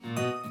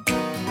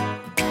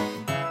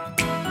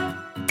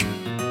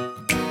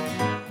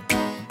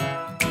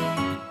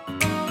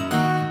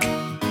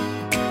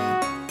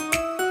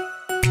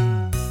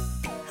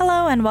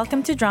and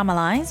welcome to Drama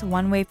Lines,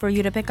 one way for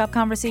you to pick up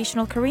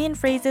conversational Korean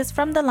phrases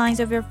from the lines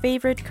of your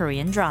favorite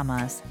Korean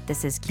dramas.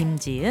 This is Kim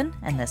Ji-eun,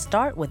 and let's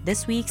start with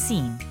this week's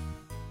scene.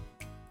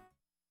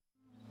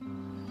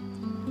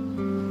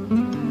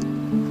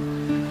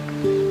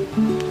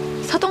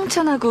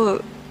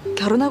 서동찬하고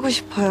결혼하고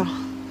싶어요.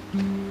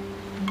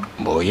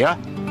 뭐야?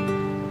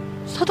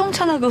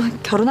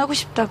 서동찬하고 결혼하고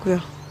싶다고요.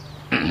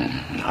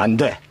 안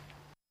돼.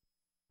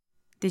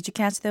 Did you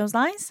catch those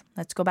lines?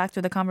 Let's go back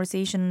to the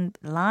conversation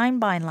line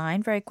by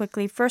line very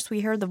quickly. First,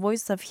 we heard the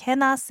voice of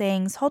Hyena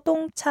saying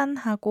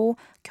서동찬하고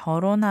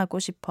결혼하고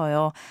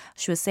싶어요.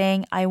 She was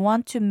saying, I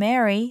want to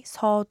marry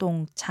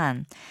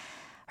서동찬.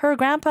 Her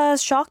grandpa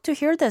is shocked to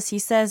hear this. He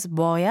says,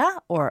 뭐야?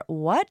 Or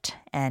what?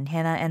 And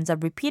Hannah ends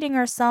up repeating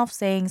herself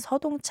saying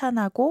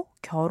서동찬하고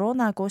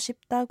결혼하고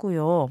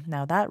싶다고요.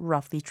 Now that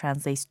roughly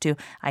translates to,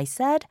 I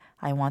said,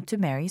 I want to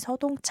marry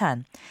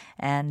서동찬.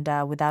 And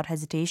without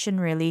hesitation,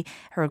 really,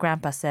 her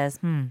grandpa says,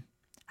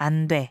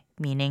 안 돼,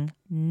 meaning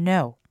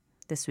no.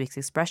 This week's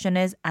expression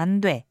is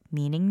안 돼,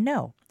 meaning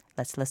no.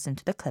 Let's listen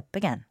to the clip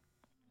again.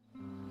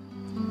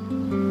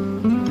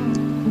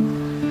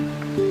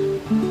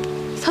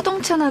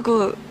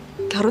 서동찬하고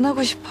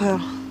결혼하고 싶어요.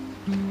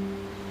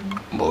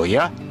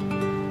 뭐야?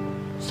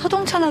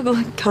 서동찬하고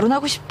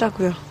결혼하고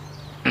싶다고요.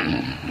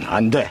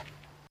 안 돼.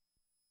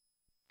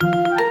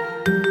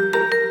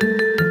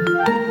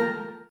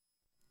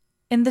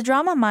 In the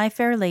drama My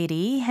Fair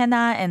Lady,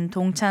 Hena and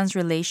Dong-chan's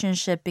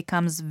relationship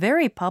becomes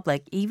very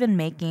public, even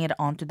making it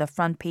onto the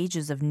front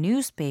pages of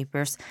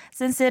newspapers,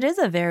 since it is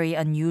a very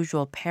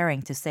unusual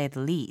pairing to say the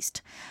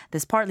least.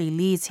 This partly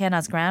leads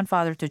Hena's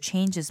grandfather to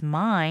change his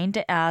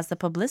mind as the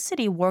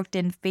publicity worked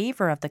in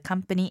favor of the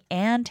company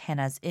and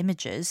Hena's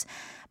images.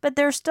 But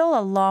there's still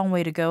a long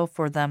way to go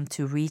for them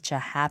to reach a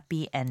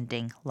happy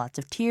ending. Lots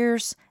of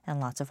tears and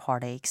lots of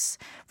heartaches.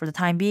 For the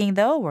time being,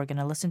 though, we're going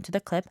to listen to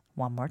the clip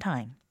one more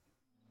time.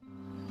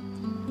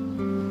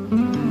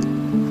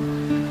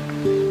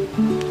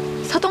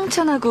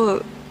 서동찬하고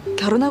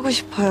결혼하고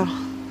싶어요.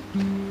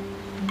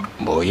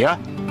 뭐야?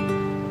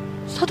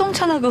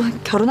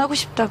 서동찬하고 결혼하고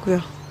싶다고요.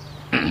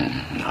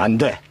 안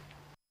돼.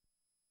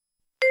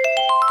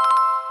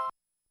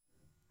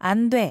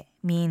 안 돼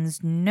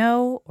means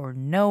no or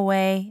no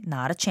way,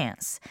 not a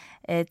chance.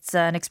 It's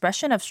an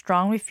expression of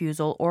strong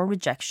refusal or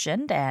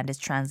rejection, and its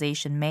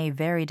translation may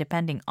vary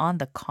depending on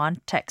the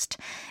context.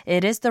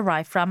 It is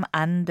derived from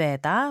안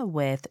되다,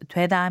 with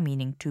되다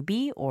meaning to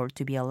be or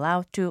to be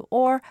allowed to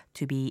or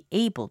to be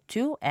able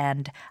to,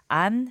 and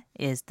안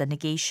is the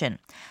negation.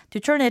 To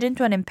turn it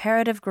into an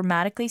imperative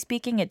grammatically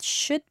speaking, it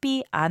should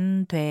be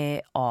안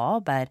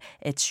돼어, but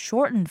its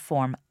shortened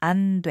form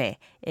안 돼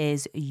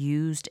is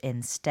used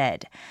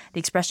instead. The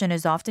expression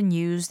is often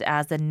used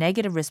as the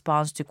negative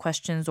response to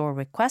questions or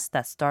requests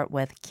that start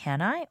with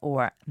can I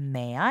or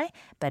may I,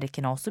 but it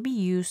can also be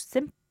used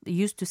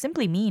to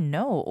simply mean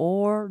no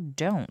or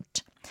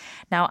don't.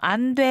 Now,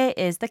 안 돼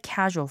is the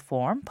casual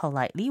form.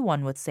 Politely,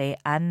 one would say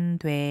안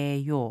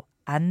돼요,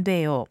 안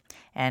돼요,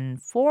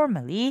 and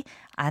formally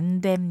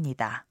안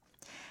됩니다.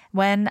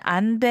 When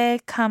안 돼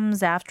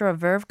comes after a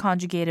verb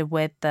conjugated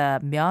with the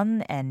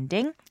면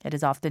ending, it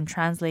is often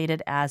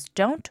translated as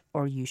don't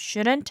or you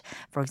shouldn't.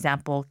 For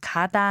example,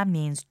 가다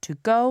means to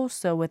go,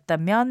 so with the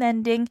면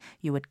ending,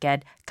 you would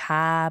get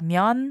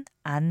가면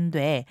안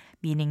돼,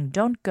 meaning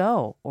don't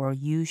go or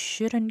you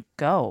shouldn't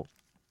go.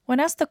 When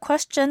asked a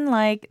question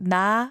like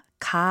나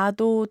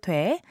가도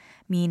돼,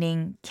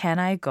 meaning can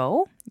I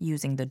go,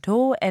 using the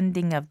도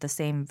ending of the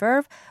same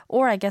verb,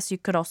 or I guess you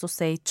could also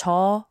say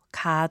저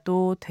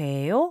가도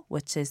돼요,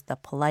 which is the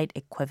polite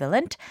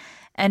equivalent.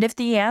 And if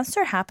the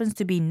answer happens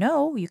to be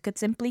no, you could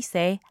simply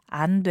say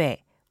안 돼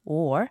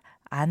or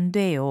안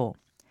돼요.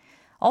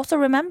 Also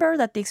remember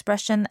that the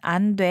expression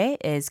안 돼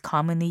is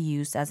commonly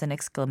used as an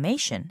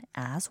exclamation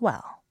as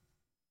well.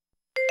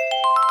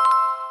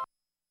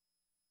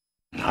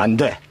 안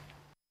돼.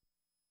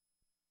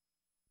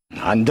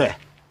 안 돼.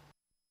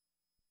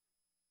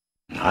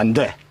 안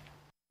돼.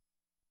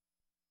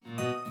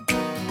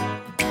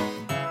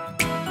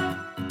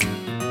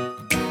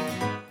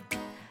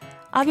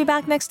 I'll be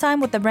back next time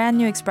with a brand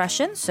new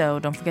expression, so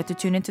don't forget to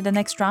tune into the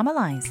next Drama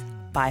Lines.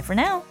 Bye for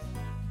now.